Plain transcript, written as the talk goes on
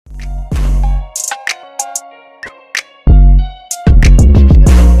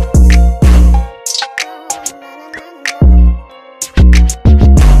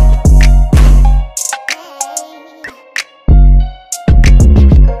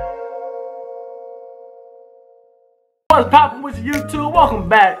What's poppin' with YouTube? Welcome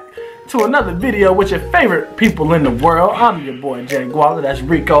back to another video with your favorite people in the world. I'm your boy Jay Guala. That's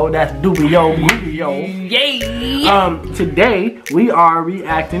Rico. That's Doob. Yay! Today we are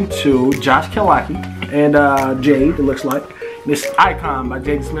reacting to Josh Killacky and Jade. It looks like this icon by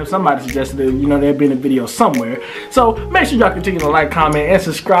Jade Smith. Somebody suggested that, you know, there'd been a video somewhere. So make sure y'all continue to like, comment, and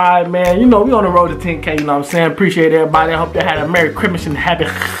subscribe, man. You know, we on the road to 10K. You know what I'm saying? Appreciate everybody. I hope they had a Merry Christmas and Happy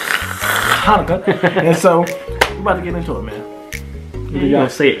Hanukkah. And so we're about to get into it, man. Y'all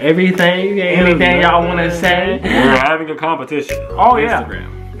say everything y'all want to say. We're having a competition. Oh yeah,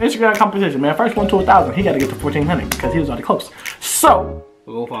 Instagram competition, man. First one to 1,000. He got to get to 1,400 because he was already close. So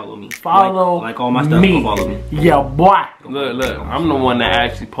go follow me. Like all my stuff. Go follow me. Yeah, boy. Look. I'm the one that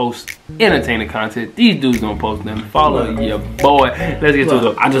actually posts entertaining content. These dudes don't post them. Follow your boy. Let's get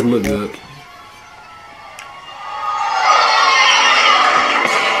to it. I just look good.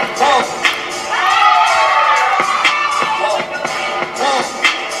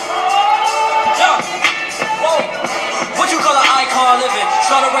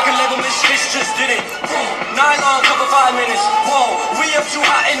 Start a record label, Miss Fish just did it. Nylon cover 5 minutes. Whoa, we up too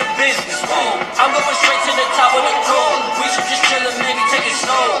hot in the business. Whoa, I'm going straight to the top of the goal. We should just chill and maybe take it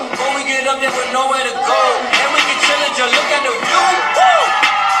slow. When we get up there with nowhere to go, and we can chill and just look at the view. Woo!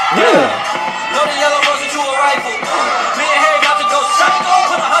 Yeah. Load the yellow rose into a rifle. Me and Harry got to go psycho.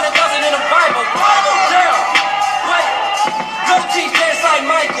 Put 100,000 in a Bible. Damn. Wait. Go teeth dance like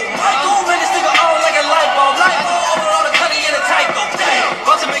Michael. Man, this nigga on like a light bulb. Over all the cutty in a Tyco.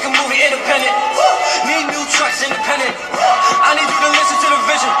 About to make a movie independent. Need new trucks independent. I need you to listen to the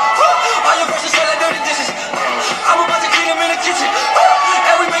vision. All your verses say like dirty dishes. I'm about to clean them in the kitchen.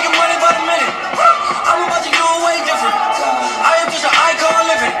 And we making money by the minute. I'm about to do it way different. I am just an icon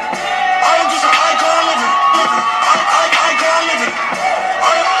living. I am just an icon living. Icon living.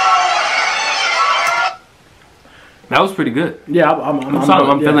 That was pretty good. Yeah, I'm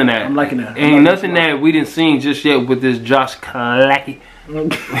feeling that. I'm liking that. Ain't nothing that we didn't see just yet with this Josh Killacky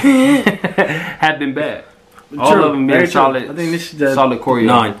have been bad. All of them been solid. I think this is the solid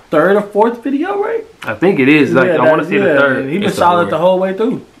choreo. Third or fourth video, right? I think it is. Like, I want to say the third. He been solid the whole way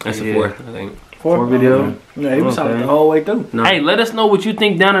through. That's the fourth, I think. Fourth video. Yeah, he was solid the whole way through. Hey, let us know what you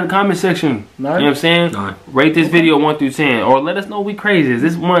think down in the comment section. You know what I'm saying? Rate this video 1 through 10, or let us know we crazy. Is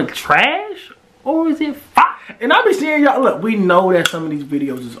this one trash or is it fire? And I'll be seeing y'all. Look, we know that some of these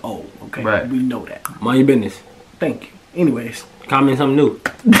videos is old. Okay, right? We know that. Mind your business. Thank you. Anyways, comment something new.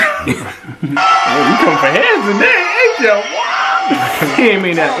 Hey, you come for hands today, ain't you? Wow. He ain't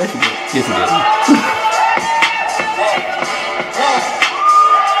mean that. Yes, he did. Yes, he did.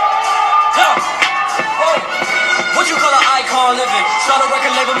 What you call an icon living? Start a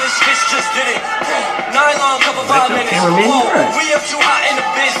record label, Miss Fish just did it. Nylon cover 5 minutes. We up too hot in the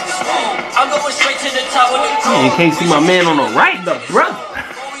business. I'm going straight to the top of the goal. You can't see my man on the right, the brother.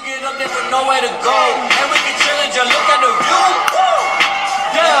 When we get up there with nowhere to go, and we can chill and just look at the view.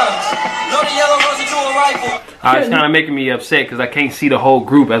 Yeah, load the yellow rose into a rifle. It's kind of making me upset because I can't see the whole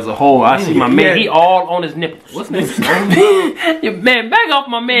group as a whole. I see my man, he all on his nipples. What's this? Man, back off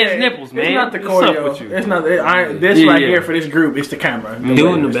my man's nipples, man. It's not the choreo. It's not. This right here for this group. It's the camera. Dude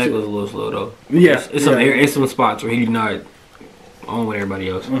in the back was a little slow though. Yeah, it's some spots where he's not on with everybody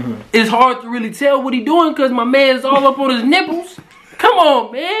else. It's hard to really tell what he doing because my man's all up on his nipples. Come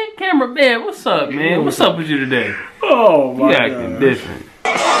on, man. Camera man, what's up, man? What's up with you today? Oh my God. You acting different.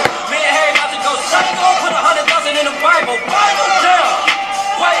 Me and Harry about to go psycho. Put 100,000 in a Bible. Damn.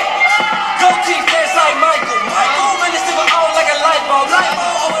 Wait. Go teeth dance like Michael. Man, this nigga on like a light bulb.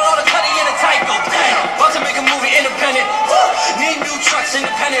 Over all the cutty in a Tyco. Damn. About to make a movie independent. Need new trucks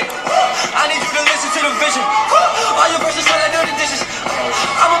independent. I need you to listen to the vision. All your verses say like dirty dishes.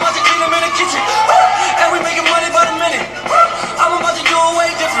 I'm about to clean them in the kitchen. And we making money by the minute. I'm about to do it way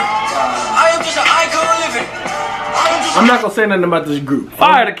different. I am just an icon living. I'm not gonna say nothing about this group.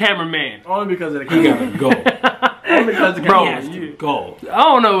 Fire the cameraman. Only because of the camera. He gotta go. Only because the camera. Go. I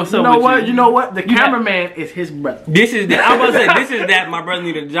don't know what's up with you. You know what? The cameraman is his brother. This is that. I'm about to say this is that my brother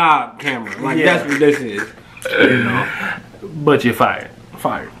need a job camera. Like that's what this is. You know. But you're fired.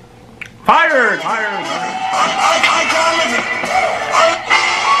 Fired.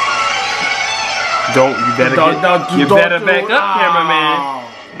 You better back up, cameraman.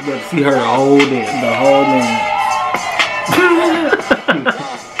 But see her the whole day. The whole name.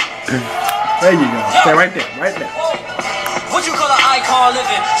 There you go. Stay right there. What you call an icon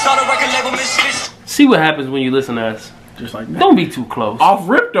living? Start a record label, Miss Fish. See what happens when you listen to us. Just like that. Don't be too close. Off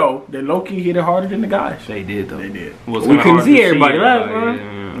rip though, they low key hit it harder than the guys. They did though. They did. We couldn't see everybody.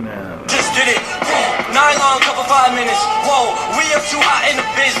 Just did it. Nylon couple 5 minutes. Whoa, we up too hot in the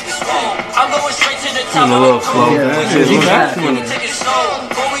business. Whoa, I'm going straight to the top of the code. We take it slow.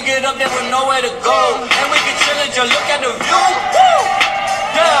 When we get up there with nowhere to go, and we can chill and just look at the view. Woo!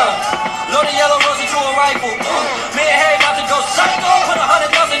 Yeah, load a yellow rose into a rifle. Me and Harry about to go psycho. Put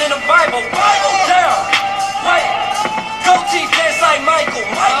 100,000 in the Bible. Yeah, wait. Gold teeth dance like Michael.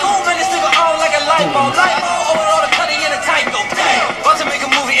 Man, this nigga on like a light bulb. Over all the cutting in a Tyco. Damn, about to make a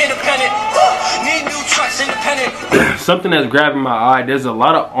movie independent. Need new trucks independent. Something that's grabbing my eye. There's a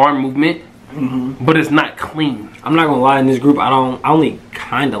lot of arm movement, but it's not clean. I'm not gonna lie, in this group, I only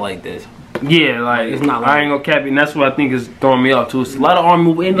kinda like this. Yeah, like it's not. Like, I ain't gonna cap it, and that's what I think is throwing me off too. It's a lot of arm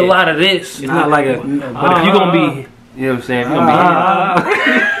movement and a lot of this. It's not like a. But if you gonna be, you know what I'm saying? If you gonna be.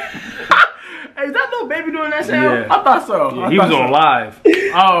 Hey, is that little baby doing that sound? Yeah. I thought so. Yeah, he was on live.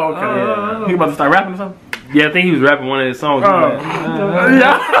 Oh, okay. He about to start rapping or something? Yeah, I think he was rapping one of his songs.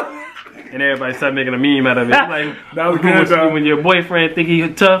 Yeah. And everybody started making a meme out of it. Like, that was good, though. When your boyfriend think he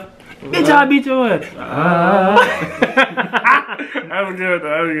tough, bitch, I beat your ass. That was good, though.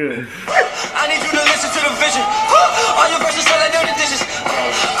 That was good. I need you to listen to the vision. All your verses sound like dirty dishes.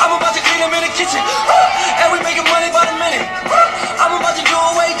 I'm about to clean them in the kitchen. And we making money by the minute. I'm about to do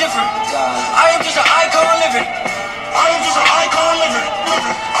it way different. I am just an icon living. I am just an icon living.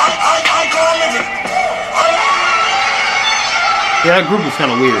 Icon living. Yeah, that group is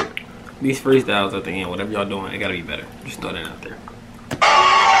kind of weird. These freestyles at the end, whatever y'all doing, it gotta be better. Just throw that out there.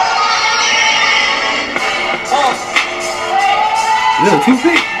 Is that a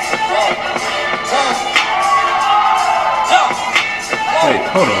toothpick? Wait,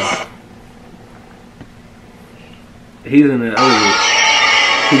 hold on. He's in the elevator.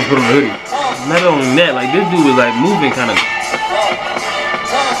 He just put on a hoodie. Not only that, like this dude was like moving kind of.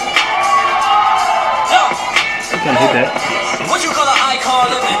 He kind of hit that. What you call an icon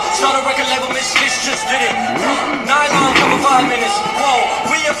living? Start a record label, Miss Fish just did it. Nylon couple 5 minutes. Whoa,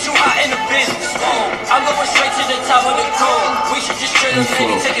 we up too hot in the business. Whoa, I'm going straight to the top of the code. We should just chill and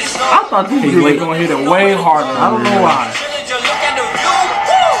maybe take it slow. I thought this dude was going to hit it way harder. I don't know why. Just look at the view.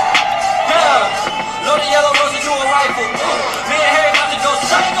 Woo! Yeah, load a yellow rose into a rifle. Me and Harry about to go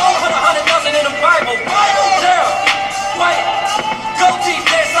psycho. Put 100,000 in the Bible. Yeah, wait. Gold teeth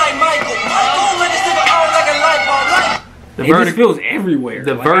dance like Michael. Man, this nigga on like a light bulb. The It just feels everywhere.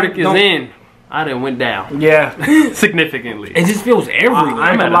 The Like, verdict I is don't- in. I done went down. Yeah. Significantly. It just feels everywhere. I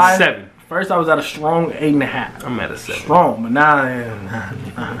I'm ain't at gonna lie. a 7. First, I was at a strong 8.5. I'm at a 7. Strong, but now,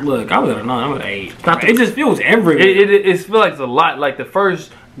 Look, I was at a 9. I'm at an 8. Not It just feels everywhere. It feels like it's a lot. Like the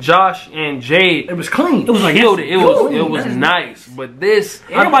first Josh and Jade, it was clean. It was like killed it. It good. was nice. But this,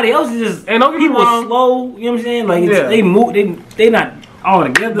 Everybody else is just And don't get me people wrong. slow. You know what I'm saying? Like it's, Yeah. they move. They not all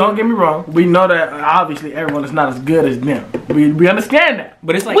together. Don't get me wrong. We know that obviously everyone is not as good as them. We understand that.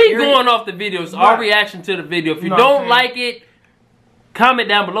 But it's like we going off the video. It's our Right. reaction to the video. If you No, don't okay. like it, comment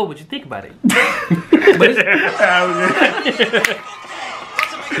down below what you think about it. But it's,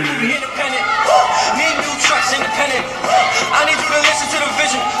 Independent. Need new trucks independent. I need you to listen to the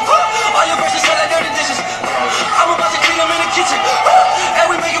vision. All your verses sound like dirty dishes. I'm about to clean them in the kitchen. And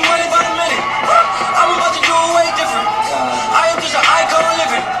we making money by the minute. I'm about to do it way different. I am just an icon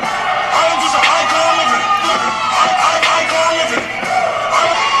living. I am just an icon living. Icon living.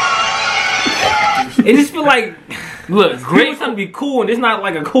 it just feel like Look, great great, trying to be cool, and it's not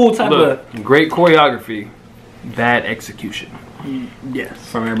like a cool type look, of great choreography, bad execution. Yes.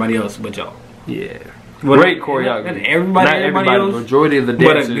 from everybody else but y'all. Yeah, But great not- choreography. not everybody- Not everybody everybody. else, Majority of the but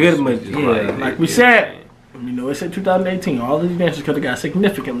a dancers. good was much- just yeah, Like we said, you know, it said 2018. All these dancers could have got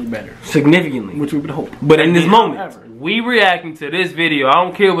significantly better, Significantly. which we would hope. But in this moment, However, we reacting to this video. I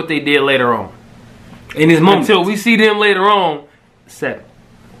don't care what they did later on. in this moment, Until we see them later on, 7.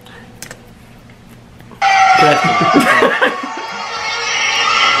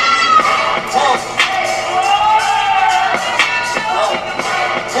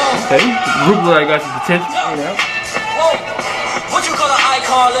 Okay, group look like got some potential. Whoa, what you call an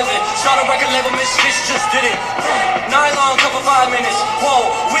icon living? Start a record label, Miss Fish just did it. Nylon couple 5 minutes. Whoa,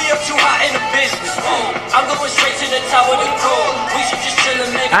 we up too hot in the business. Whoa, I'm going straight to the top of the code. We should just chill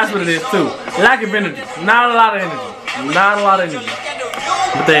and make that's what it is too. Lack of energy. Not a lot of energy. Not a lot of energy.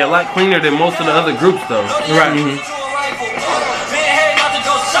 But they a lot cleaner than most of the other groups though. Right. Me and Harry about to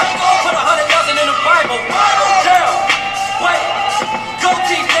go psycho. Put 100,000 in the Bible. Damn. Wait. Gold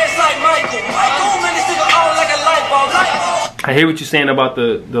teeth dance like Michael. Man, this nigga on like a light bulb. I hear what you're saying about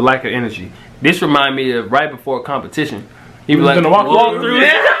the lack of energy. This remind me of right before competition. He was like, gonna walk through through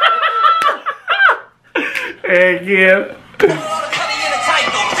it. Heck yeah.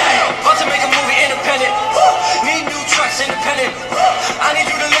 About to make a movie independent. Need new trucks independent. I need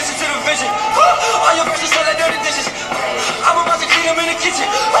you to listen to the vision. All your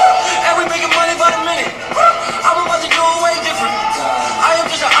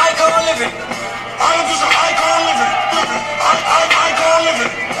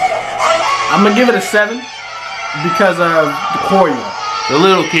I'm gonna give it a 7 because of the choreo. The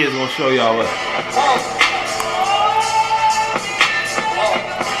little kids gonna show y'all what.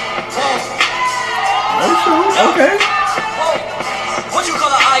 Okay. What you call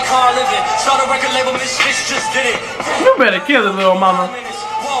an icon living? Start a record label, Misfits just did it. You better kill it, little mama.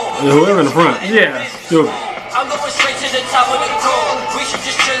 Whoever in the front. Yeah. Dude. I'm going straight to the top of the goal. We should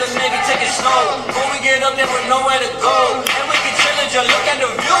just chill and maybe take it slow. When we get up there with nowhere to go, and we can chill and just look at the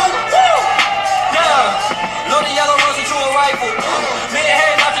view. Woo! Yeah. Load the yellow rose into a rifle. Made a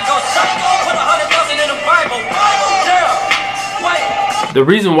head not to go psycho. Put 100,000 in the Bible. Yeah. Wait. The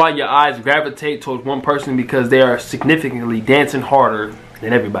reason why your eyes gravitate towards one person because they are significantly dancing harder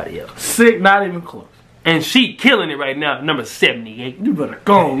than everybody else. Sick, not even close. And she killing it right now, number 78. You better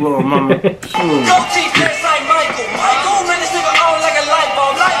go, little mama. Go teeth dance like Michael. Michael, man, this nigga on like a light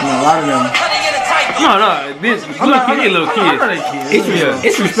bulb. A lot of them. No, this little kids.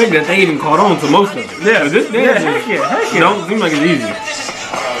 It's respect that they even caught on to most of it. Yeah, heck yeah. Don't seem like it's easy.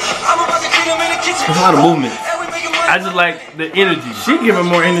 It's a lot of movement. I just like the energy. She giving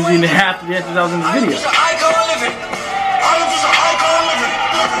more energy than half the actors that was in the video.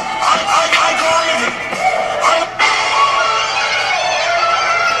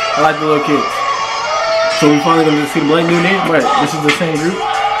 I like the little kids. So we finally gonna see the black dude there? Wait, this is the same group?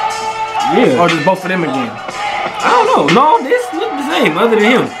 Yeah. Or just both of them again? I don't know. No, this look the same other than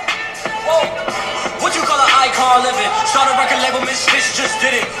him. What you call an icon living? Start a record label, Misfits just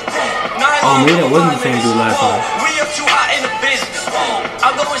did it. Oh, maybe that wasn't the same dude last time. We up too hot in the business.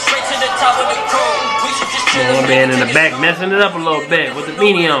 I'm going straight to the top of the code. We should just chill. One man in the back messing it up a little bit with the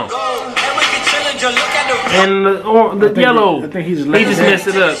beanie on. And we can chill and just look at the And the yellow. I think he just messed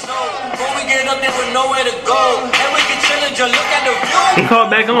it up. When we get up there with nowhere to go, and we can chill and just look at the view. He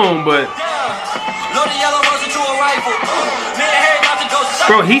caught back on, but Load the yellow rose into a rifle. Made a head not to go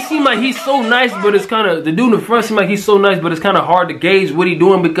psycho. bro, he seemed like he's so nice, but it's kind of the dude in the front seemed like he's so nice, but it's kind of hard to gauge what he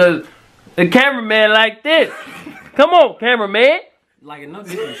doing because the cameraman like this. Come on, cameraman. Like, no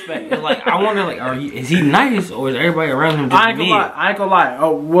disrespect. It's like, I wonder, like, is he nice or is everybody around him just I ain't gonna lie.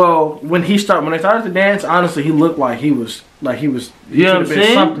 Oh well, when they started to dance, honestly, he looked like he was You know what I'm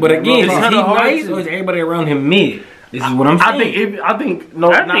saying? But again, is he nice to- or is everybody around him mid? This is what I'm saying. I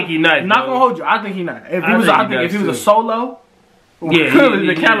think he's nice. Not gonna hold you. I think he's nice. If he was a solo, clearly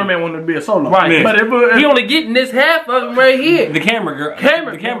the cameraman wanted to be a solo. Right. Yeah. But if He only getting this half of him right here. The camera girl.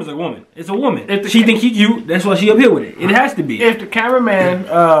 Camera- The camera's a woman. It's a woman. If the She think he cute, that's why she up here with it. It has to be. if the cameraman,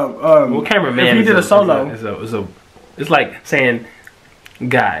 Well, cameraman. if he is did a solo, it's like saying,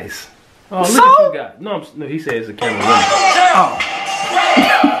 guys. Oh, look So? at you guys. No, he says it's a camera woman. oh,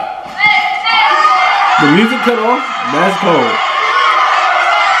 The music cut off. That's cold.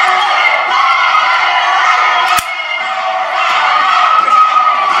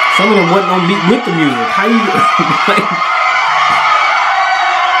 Some of them wasn't on beat with the music. How you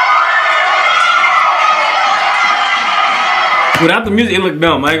without the music, it looked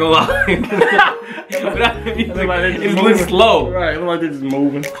dumb. I ain't gonna lie. Without the music, it looks slow. right, it looked like they're just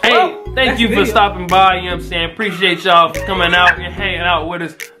moving. Hey, thank you for stopping by. You know what I'm saying? Appreciate y'all for coming out and hanging out with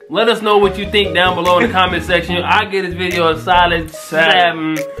us. Let us know what you think down below in the comment section. I give this video a solid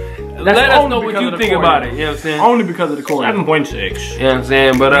 7. Let us know what you think about it. You know what I'm saying? Only because of the choreo. 7.6. You know what I'm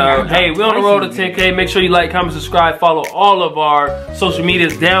saying? But hey, we're on the road to 10K. Make sure you like, comment, subscribe, follow all of our social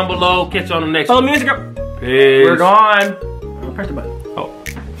medias down below. Catch you on the next one. Follow me on Instagram. Peace. We're gone. Press the button. Oh.